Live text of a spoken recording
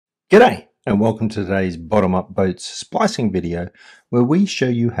G'day and welcome to today's bottom-up boats splicing video where we show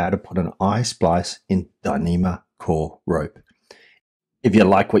you how to put an eye splice in Dyneema core rope. If you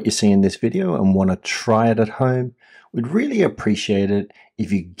like what you see in this video and want to try it at home, we'd really appreciate it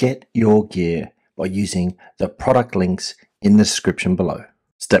if you get your gear by using the product links in the description below.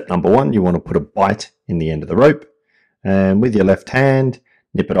 Step number one, you want to put a bite in the end of the rope and with your left hand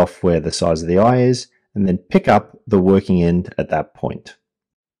nip it off where the size of the eye is and then pick up the working end at that point.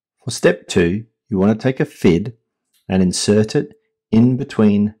 For step two, you want to take a fid and insert it in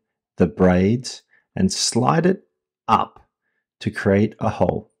between the braids and slide it up to create a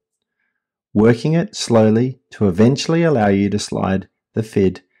hole, working it slowly to eventually allow you to slide the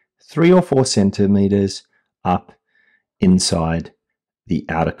fid 3 or 4 centimeters up inside the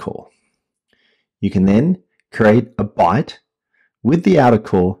outer core. You can then create a bite with the outer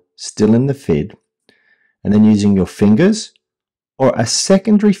core still in the fid, and then using your fingers or a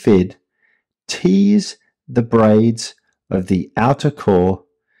secondary fid, tease the braids of the outer core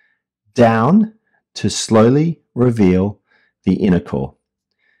down to slowly reveal the inner core.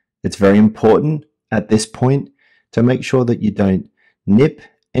 It's very important at this point to make sure that you don't nip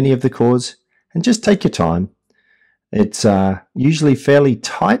any of the cores and just take your time. It's usually fairly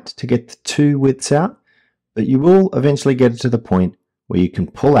tight to get the two widths out, but you will eventually get it to the point where you can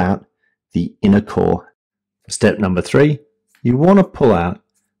pull out the inner core. For step number 3, you want to pull out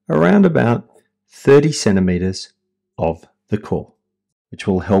around about 30 centimeters of the core, which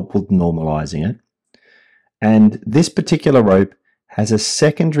will help with normalizing it. And this particular rope has a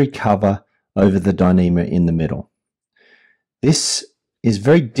secondary cover over the Dyneema in the middle. This is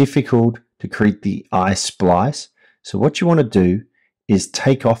very difficult to create the eye splice. So what you want to do is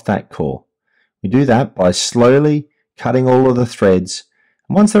take off that core. We do that by slowly cutting all of the threads.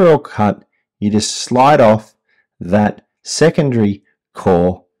 And once they're all cut, you just slide off that secondary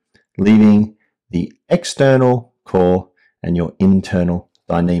core, leaving the external core and your internal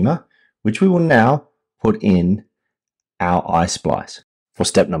Dyneema, which we will now put in our eye splice. For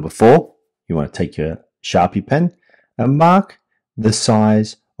step number 4, you want to take your Sharpie pen and mark the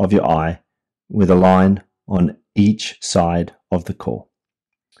size of your eye with a line on each side of the core.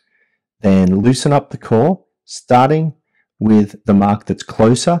 Then loosen up the core, starting with the mark that's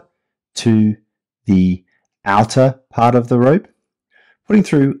closer to the outer part of the rope, putting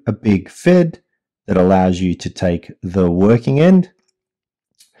through a big fid that allows you to take the working end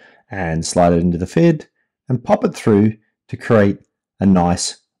and slide it into the fid and pop it through to create a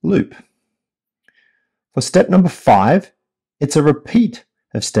nice loop. For step number 5, it's a repeat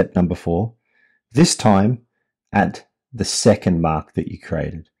of step number 4, this time at the second mark that you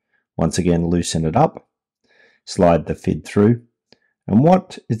created. Once again, loosen it up, slide the fid through. And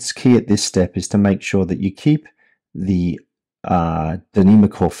what is key at this step is to make sure that you keep the Dyneema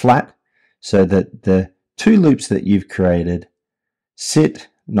core flat so that the 2 loops that you've created sit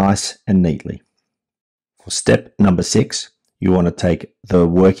nice and neatly. For step number 6, you want to take the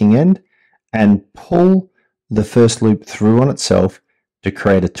working end and pull the first loop through on itself to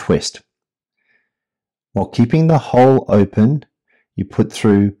create a twist. While keeping the hole open, you put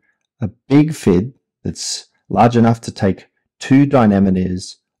through a big fid that's large enough to take 2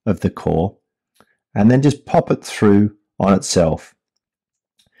 diameters of the core and then just pop it through on itself.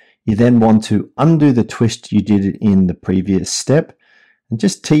 You then want to undo the twist you did in the previous step and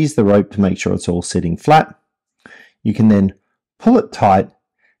just tease the rope to make sure it's all sitting flat. You can then pull it tight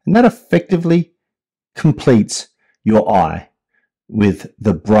and that effectively completes your eye with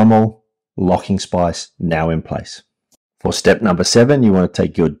the brummel locking splice now in place. For step number 7, you want to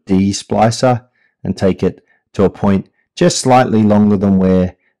take your D-Splicer and take it to a point just slightly longer than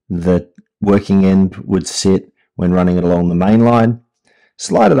where the working end would sit when running it along the main line.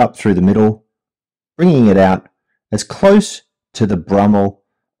 Slide it up through the middle, bringing it out as close to the brummel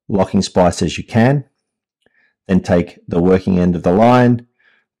locking splice as you can. Then take the working end of the line,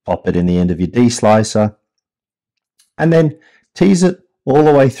 pop it in the end of your D-Slicer, and then tease it all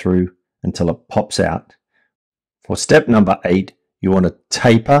the way through until it pops out. For step number 8, you want to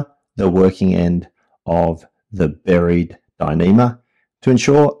taper the working end of the buried Dyneema to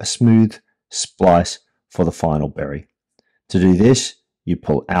ensure a smooth splice for the final bury. To do this, you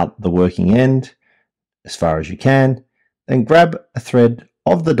pull out the working end as far as you can, then grab a thread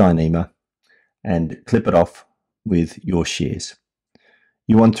of the Dyneema and clip it off with your shears.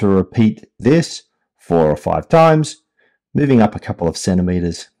 You want to repeat this 4 or 5 times, moving up a couple of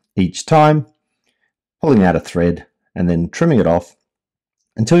centimeters each time, pulling out a thread and then trimming it off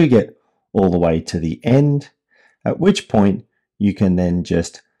until you get all the way to the end, at which point you can then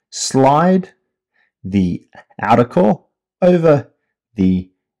just slide the outer core over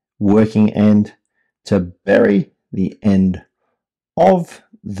the working end to bury the end of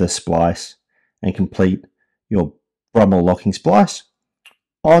the splice and complete your brummel locking splice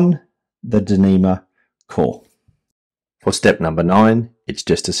on the Dyneema core. For step number 9, it's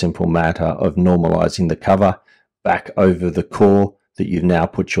just a simple matter of normalizing the cover back over the core that you've now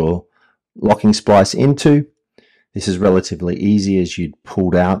put your locking splice into. This is relatively easy as you'd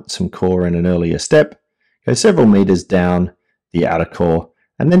pulled out some core in an earlier step. Go several meters down the outer core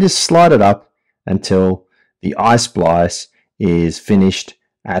and then just slide it up until the eye splice is finished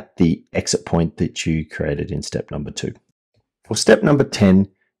at the exit point that you created in step number 2. For step number 10,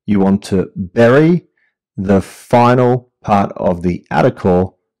 you want to bury the final part of the outer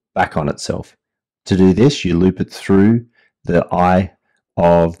core back on itself. To do this, you loop it through the eye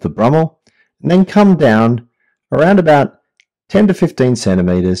of the brummel and then come down around about 10 to 15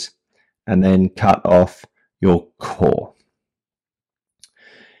 centimeters and then cut off your core.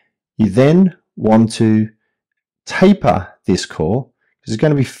 You then want to taper this core because it's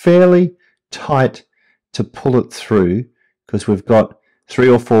going to be fairly tight to pull it through because we've got 3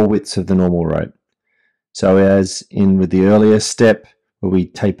 or 4 widths of the normal rope. So as in with the earlier step where we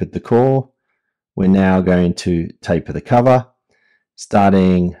tapered the core, we're now going to taper the cover,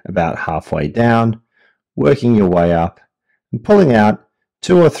 starting about halfway down, working your way up and pulling out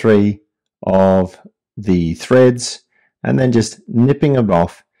 2 or 3 of the threads and then just nipping them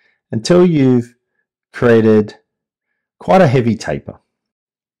off until you've created quite a heavy taper.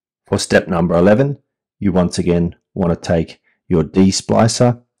 For step number 11, you once again want to take your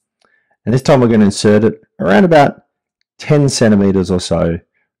D-Splicer, and this time we're going to insert it around about 10 centimeters or so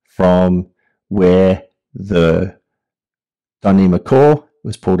from where the Dyneema core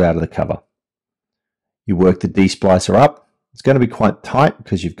was pulled out of the cover. You work the D-Splicer up. It's going to be quite tight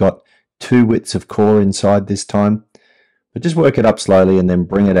because you've got 2 widths of core inside this time, but just work it up slowly and then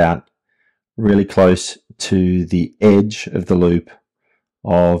bring it out really close to the edge of the loop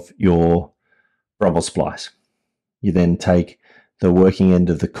of your brummel splice. You then take the working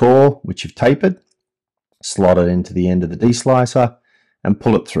end of the core, which you've tapered, slot it into the end of the D-Slicer and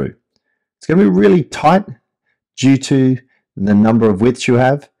pull it through. It's going to be really tight due to the number of widths you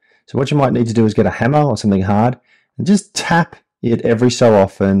have. So what you might need to do is get a hammer or something hard and just tap it every so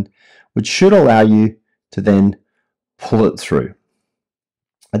often, which should allow you to then pull it through.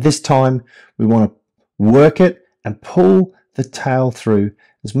 At this time, we want to work it and pull the tail through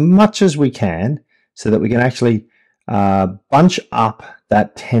as much as we can so that we can actually bunch up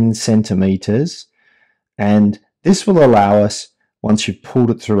that 10 centimeters, and this will allow us, once you've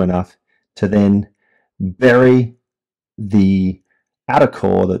pulled it through enough, to then bury the outer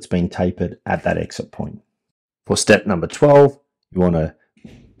core that's been tapered at that exit point. For step number 12, you want to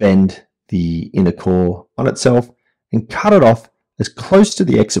bend the inner core on itself and cut it off as close to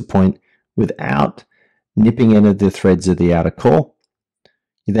the exit point without nipping any of the threads of the outer core.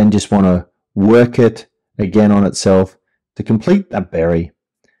 You then just want to work it again on itself to complete that bury,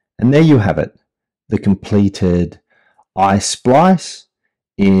 and there you have it, the completed Eye Splice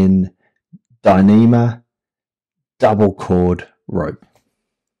in Dyneema double cord rope.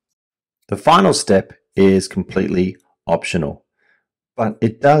 The final step is completely optional, but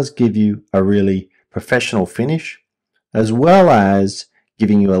it does give you a really professional finish, as well as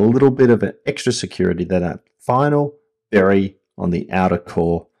giving you a little bit of an extra security that a final bury on the outer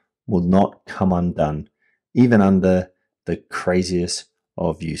core will not come undone, even under the craziest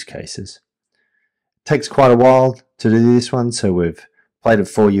of use cases. It takes quite a while to do this one, so we've played it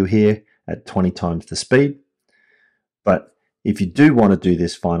for you here at 20 times the speed. But if you do want to do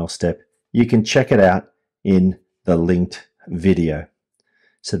this final step, you can check it out in the linked video.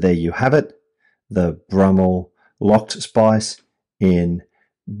 So there you have it, the brummel locked splice in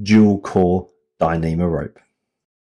dual core Dyneema rope.